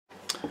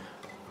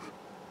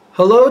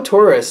Hello,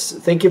 Taurus.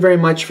 Thank you very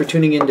much for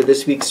tuning in to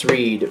this week's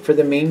read. For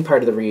the main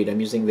part of the read, I'm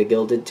using the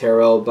Gilded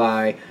Tarot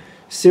by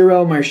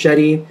Cyril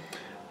Marchetti.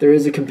 There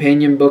is a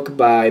companion book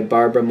by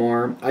Barbara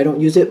Moore. I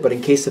don't use it, but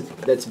in case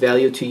that's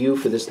value to you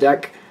for this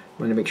deck, I'm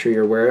going to make sure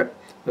you're aware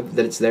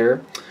that it's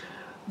there.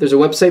 There's a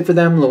website for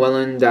them,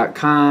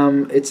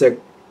 llewellyn.com. It's a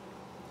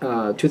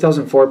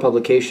 2004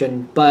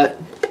 publication, but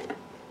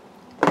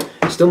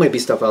still might be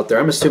stuff out there.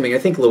 I'm assuming. I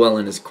think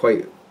Llewellyn is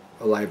quite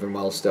alive and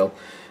well still.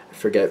 I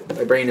forget.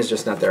 My brain is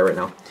just not there right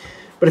now.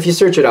 But if you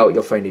search it out,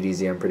 you'll find it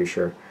easy, I'm pretty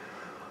sure.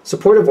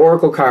 Supportive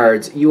Oracle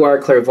Cards. You Are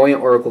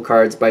Clairvoyant Oracle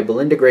Cards by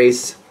Belinda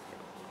Grace.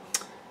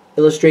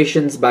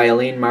 Illustrations by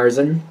Elaine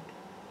Marzin.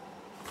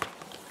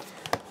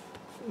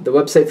 The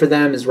website for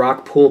them is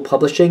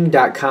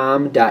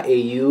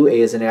rockpoolpublishing.com.au.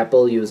 A as an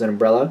apple, U as an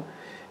umbrella.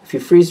 If you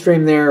freeze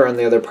frame there or on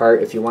the other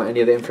part, if you want any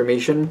of the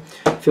information,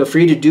 feel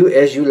free to do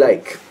as you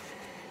like.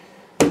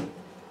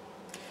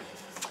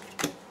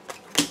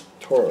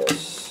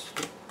 Taurus.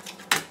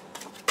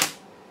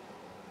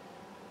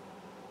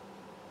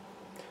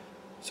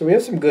 So we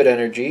have some good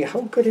energy.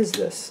 How good is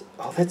this?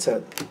 Oh, that's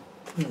a...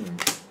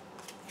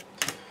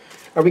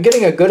 Are we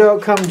getting a good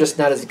outcome, just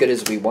not as good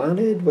as we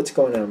wanted? What's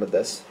going on with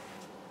this?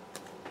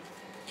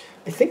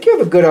 I think you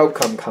have a good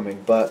outcome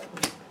coming, but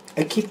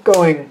I keep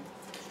going...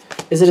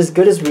 Is it as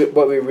good as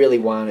what we really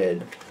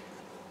wanted?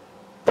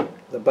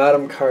 The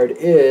bottom card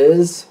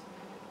is...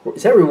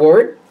 Is that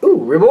reward?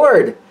 Ooh,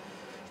 reward!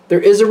 There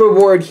is a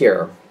reward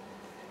here.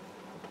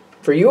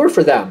 For you or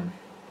for them?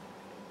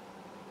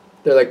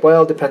 They're like,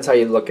 well, it depends how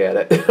you look at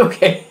it.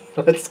 Okay,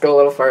 let's go a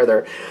little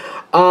farther.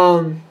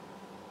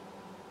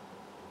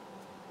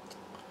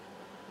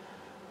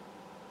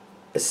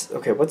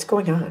 Okay, what's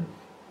going on?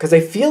 Because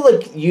I feel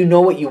like you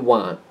know what you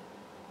want.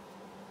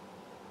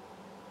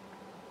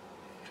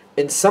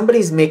 And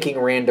somebody's making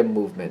random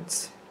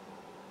movements.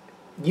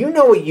 You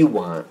know what you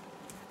want.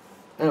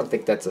 I don't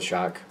think that's a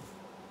shock.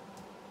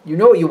 You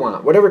know what you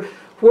want.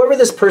 Whoever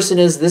this person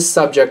is, this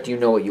subject, you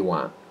know what you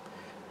want.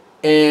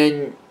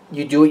 And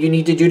you do what you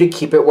need to do to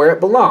keep it where it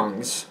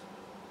belongs.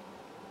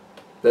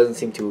 Doesn't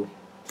seem too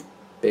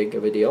big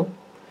of a deal.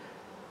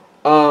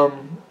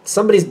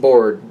 Somebody's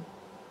bored.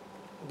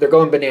 They're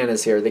going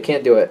bananas here. They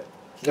can't do it.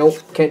 Nope,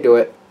 can't do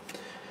it.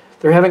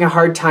 They're having a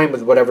hard time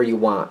with whatever you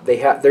want.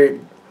 They've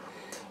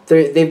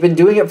been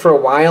doing it for a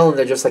while, and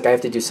they're just like, I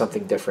have to do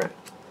something different.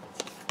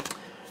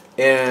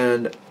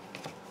 And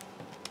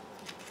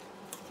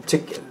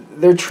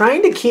they're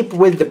trying to keep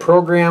with the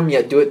program,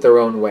 yet do it their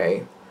own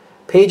way.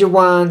 Page of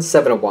Wands,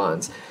 Seven of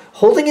Wands.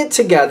 Holding it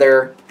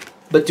together,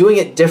 but doing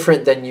it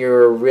different than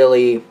you're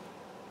really...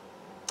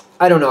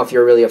 I don't know if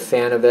you're really a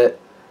fan of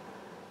it.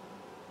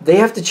 They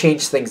have to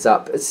change things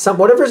up.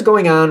 Whatever's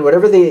going on,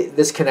 whatever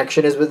this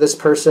connection is with this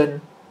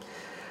person,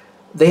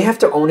 they have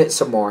to own it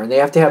some more, and they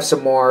have to have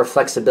some more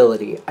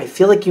flexibility. I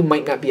feel like you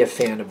might not be a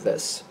fan of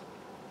this.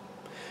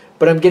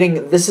 But I'm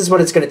getting... This is what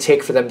it's going to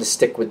take for them to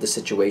stick with the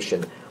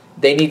situation.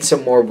 They need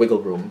some more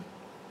wiggle room.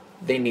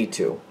 They need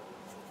to.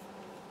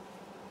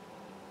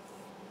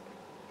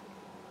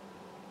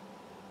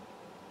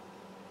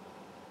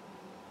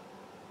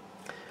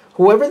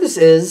 Whoever this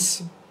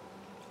is,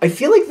 I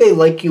feel like they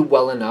like you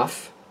well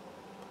enough.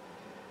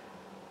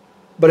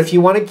 But if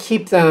you want to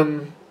keep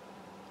them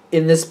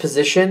in this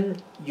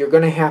position, you're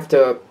going to have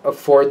to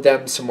afford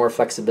them some more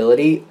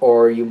flexibility,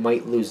 or you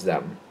might lose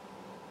them.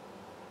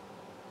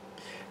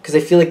 Because I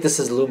feel like this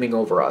is looming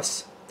over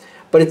us.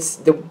 But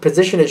the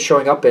position it's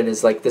showing up in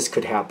is like this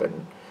could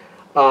happen.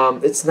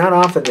 It's not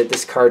often that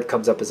this card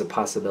comes up as a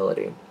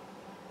possibility.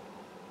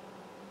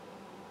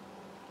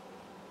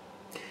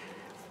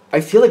 I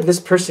feel like this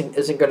person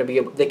isn't going to be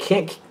able... They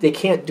can't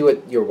do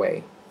it your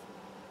way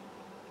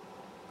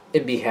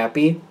and be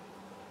happy.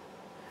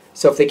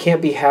 So if they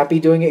can't be happy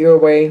doing it your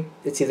way,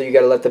 it's either you got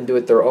to let them do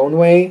it their own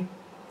way,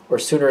 or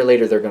sooner or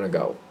later they're going to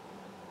go.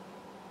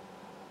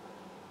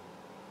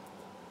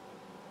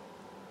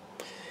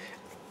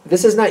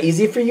 This is not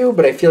easy for you,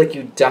 but I feel like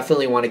you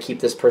definitely want to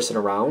keep this person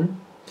around.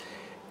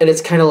 And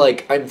it's kind of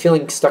like I'm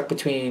feeling stuck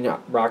between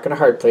a rock and a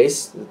hard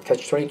place,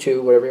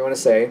 catch-22, whatever you want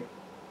to say.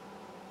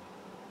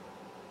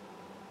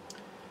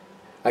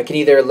 I can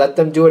either let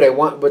them do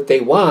what they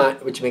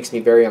want, which makes me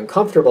very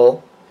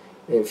uncomfortable.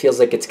 It feels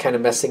like it's kind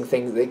of messing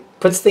things. It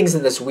puts things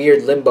in this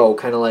weird limbo,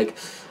 kind of like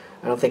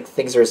I don't think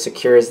things are as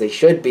secure as they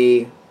should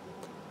be.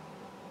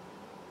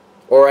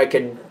 Or I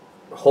can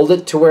hold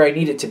it to where I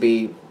need it to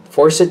be,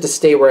 force it to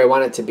stay where I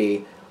want it to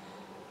be,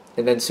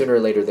 and then sooner or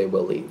later they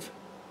will leave.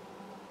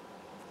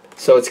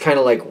 So it's kind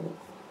of like,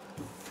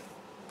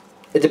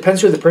 it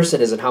depends who the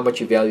person is and how much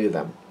you value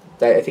them.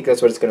 I think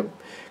that's what it's going to,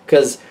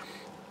 because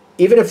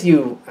even if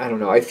you, I don't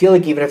know, I feel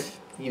like even if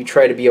you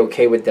try to be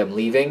okay with them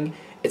leaving,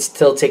 it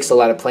still takes a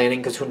lot of planning,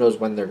 because who knows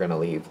when they're going to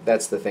leave.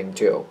 That's the thing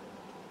too.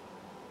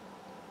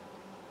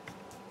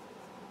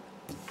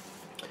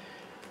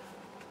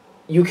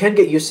 You can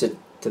get used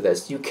to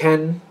this. You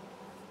can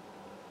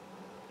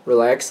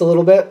relax a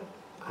little bit.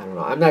 I don't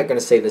know. I'm not going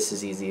to say this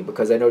is easy,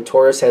 because I know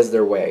Taurus has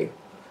their way.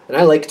 And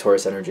I like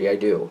Taurus energy. I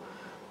do.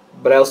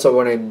 But also,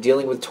 when I'm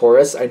dealing with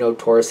Taurus, I know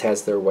Taurus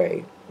has their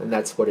way, and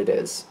that's what it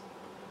is.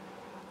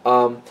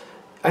 I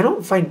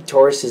don't find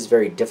Taurus is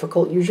very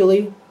difficult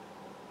usually.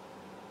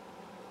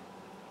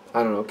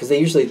 I don't know, because they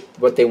usually,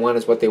 what they want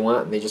is what they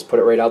want, and they just put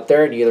it right out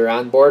there, and you're either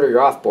on board or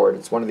you're off board.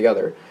 It's one or the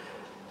other.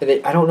 And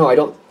I don't know.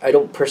 I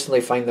don't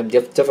personally find them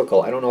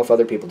difficult. I don't know if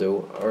other people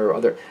do, or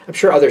other. I'm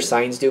sure other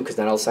signs do, because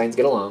not all signs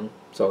get along.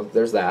 So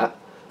there's that.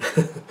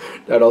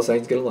 Not all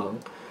signs get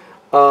along.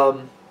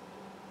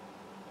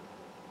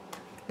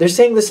 They're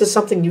saying this is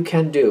something you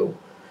can do.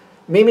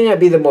 Maybe not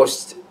be the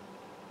most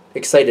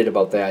excited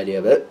about the idea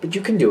of it, but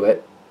you can do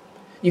it.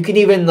 You can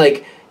even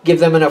like give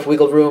them enough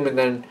wiggle room, and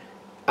then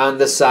on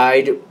the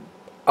side,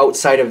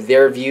 outside of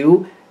their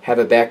view, have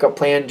a backup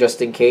plan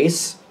just in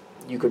case.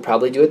 You could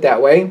probably do it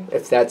that way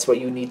if that's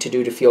what you need to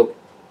do to feel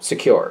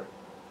secure.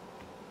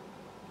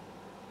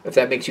 If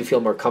that makes you feel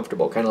more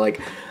comfortable, kind of like,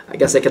 I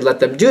guess I could let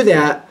them do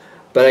that,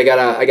 but I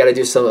gotta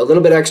do a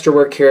little bit extra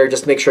work here,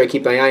 just make sure I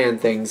keep my eye on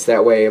things.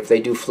 That way, if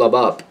they do flub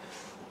up,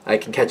 I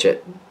can catch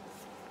it.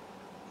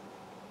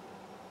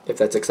 If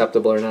that's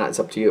acceptable or not, it's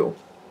up to you.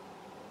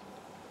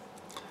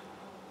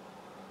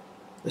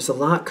 There's a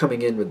lot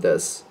coming in with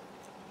this.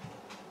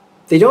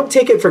 They don't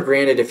take it for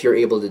granted if you're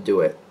able to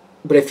do it.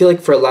 But I feel like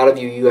for a lot of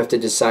you, you have to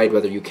decide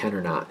whether you can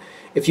or not.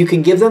 If you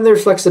can give them their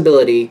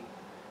flexibility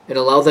and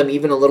allow them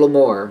even a little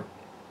more,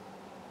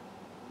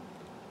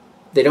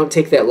 they don't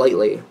take that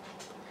lightly.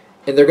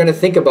 And they're going to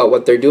think about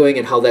what they're doing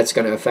and how that's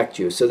going to affect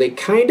you. So they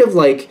kind of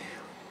like,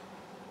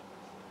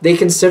 they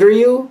consider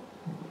you,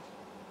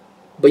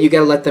 but you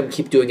got to let them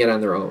keep doing it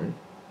on their own.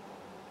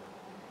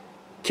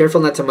 Careful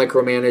not to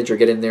micromanage or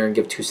get in there and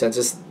give 2 cents.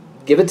 Just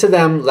give it to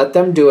them, let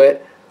them do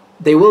it.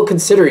 They will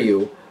consider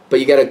you,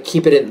 but you got to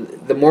keep it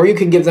in. The more you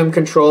can give them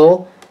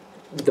control,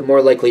 the more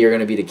likely you're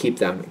going to be to keep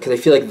them. Because I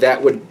feel like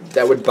that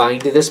would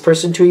bind this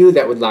person to you.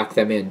 That would lock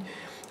them in.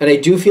 And I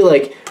do feel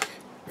like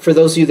for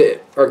those of you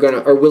that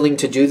are willing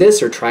to do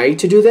this or try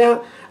to do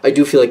that, I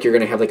do feel like you're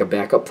going to have like a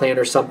backup plan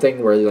or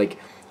something where you're like,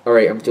 all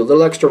right, I'm going to do a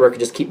little extra work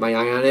and just keep my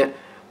eye on it.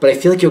 But I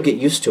feel like you'll get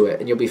used to it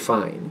and you'll be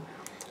fine.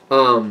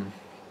 I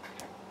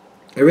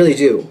really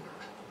do.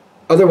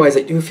 Otherwise,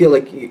 I do feel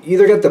like you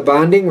either got the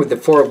bonding with the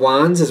 4 of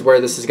Wands is where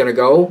this is going to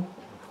go,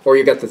 or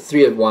you got the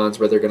 3 of Wands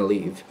where they're going to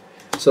leave.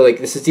 So like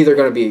this is either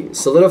going to be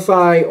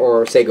solidify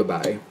or say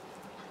goodbye.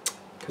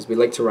 Because we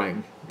like to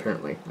rhyme,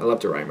 apparently. I love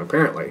to rhyme,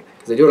 apparently.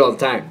 Because I do it all the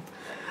time.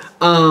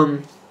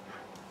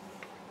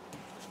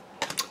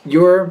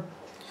 You're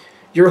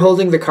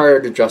holding the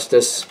card of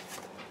justice.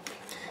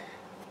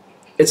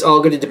 It's all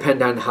going to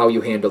depend on how you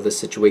handle this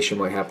situation,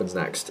 what happens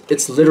next.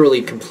 It's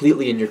literally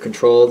completely in your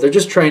control. They're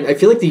just trying, I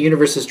feel like the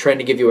universe is trying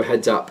to give you a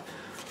heads up.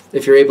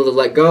 If you're able to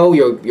let go,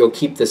 you'll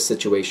keep this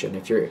situation.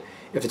 If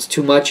it's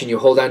too much and you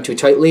hold on too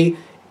tightly,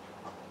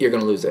 you're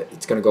going to lose it.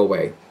 It's going to go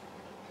away.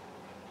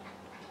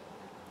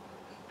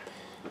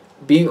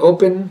 Being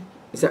open,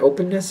 is that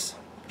openness?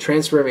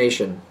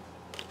 Transformation.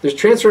 There's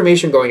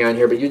transformation going on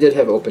here, but you did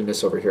have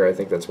openness over here. I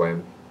think that's why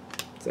I'm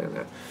saying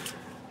that.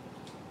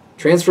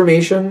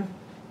 Transformation.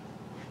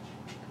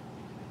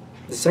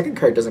 The second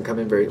card doesn't come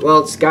in very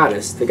well. It's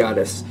Goddess, the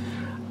Goddess.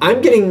 I'm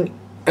getting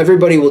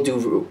everybody will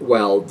do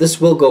well.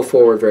 This will go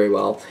forward very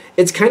well.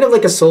 It's kind of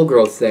like a soul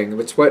growth thing.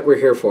 It's what we're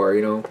here for,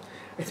 you know.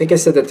 I think I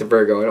said that to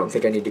Virgo. I don't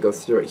think I need to go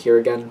through it here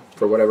again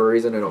for whatever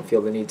reason. I don't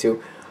feel the need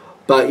to.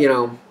 But, you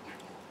know,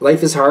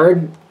 life is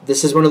hard.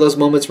 This is one of those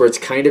moments where it's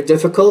kind of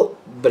difficult,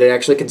 but it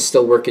actually can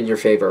still work in your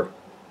favor.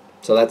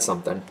 So that's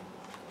something.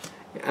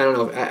 I don't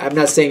know. I'm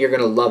not saying you're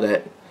going to love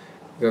it.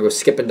 You're going to go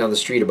skipping down the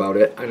street about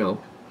it. I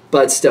know.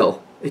 But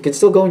still, it can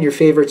still go in your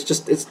favor. It's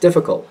just, it's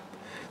difficult.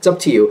 It's up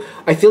to you.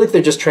 I feel like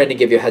they're just trying to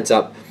give you a heads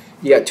up.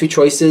 You got 2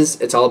 choices.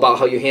 It's all about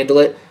how you handle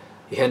it.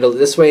 You handle it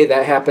this way,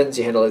 that happens.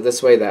 You handle it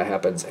this way, that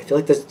happens. I feel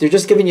like they're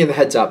just giving you the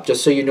heads up,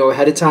 just so you know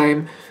ahead of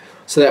time.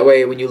 So that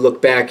way, when you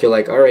look back, you're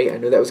like, all right, I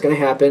knew that was going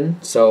to happen.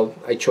 So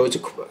I chose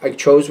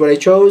what I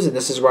chose, and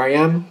this is where I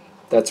am.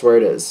 That's where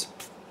it is.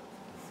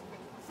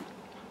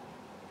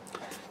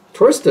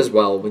 Taurus does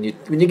well when you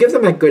give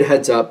them a good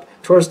heads up.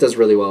 Taurus does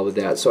really well with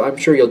that. So I'm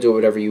sure you'll do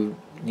whatever you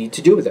need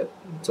to do with it.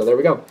 So there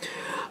we go.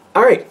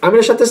 All right, I'm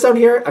going to shut this down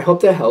here. I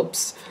hope that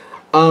helps.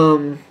 If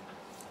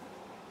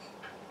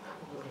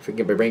I can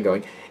get my brain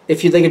going.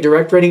 If you'd like a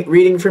direct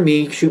reading from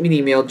me, shoot me an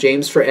email,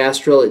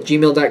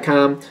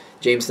 jamesforastral@gmail.com.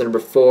 James the number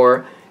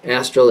 4,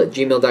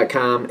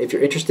 astral@gmail.com. If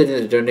you're interested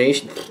in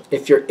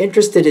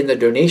the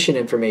donation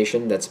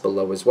information, that's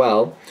below as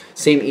well.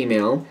 Same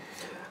email.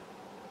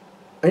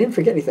 I didn't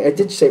forget anything. I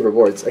did say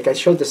rewards. Like I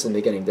showed this in the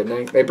beginning,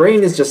 didn't I? My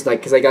brain is just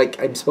like, because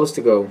I'm supposed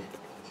to go.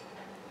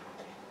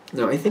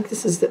 No, I think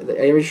this is. I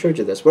already showed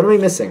you this. What am I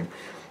missing?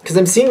 Because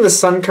I'm seeing the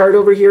Sun card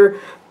over here,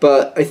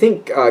 but I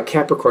think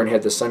Capricorn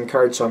had the Sun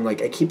card, so I'm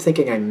like, I keep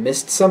thinking I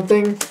missed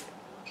something.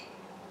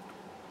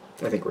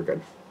 I think we're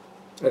good.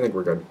 I think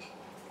we're good.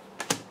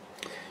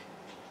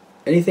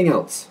 Anything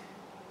else?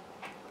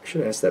 I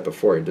should have asked that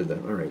before I did that.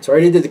 All right, so I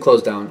already did the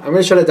close down. I'm going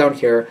to shut it down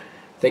here.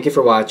 Thank you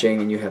for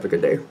watching, and you have a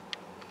good day.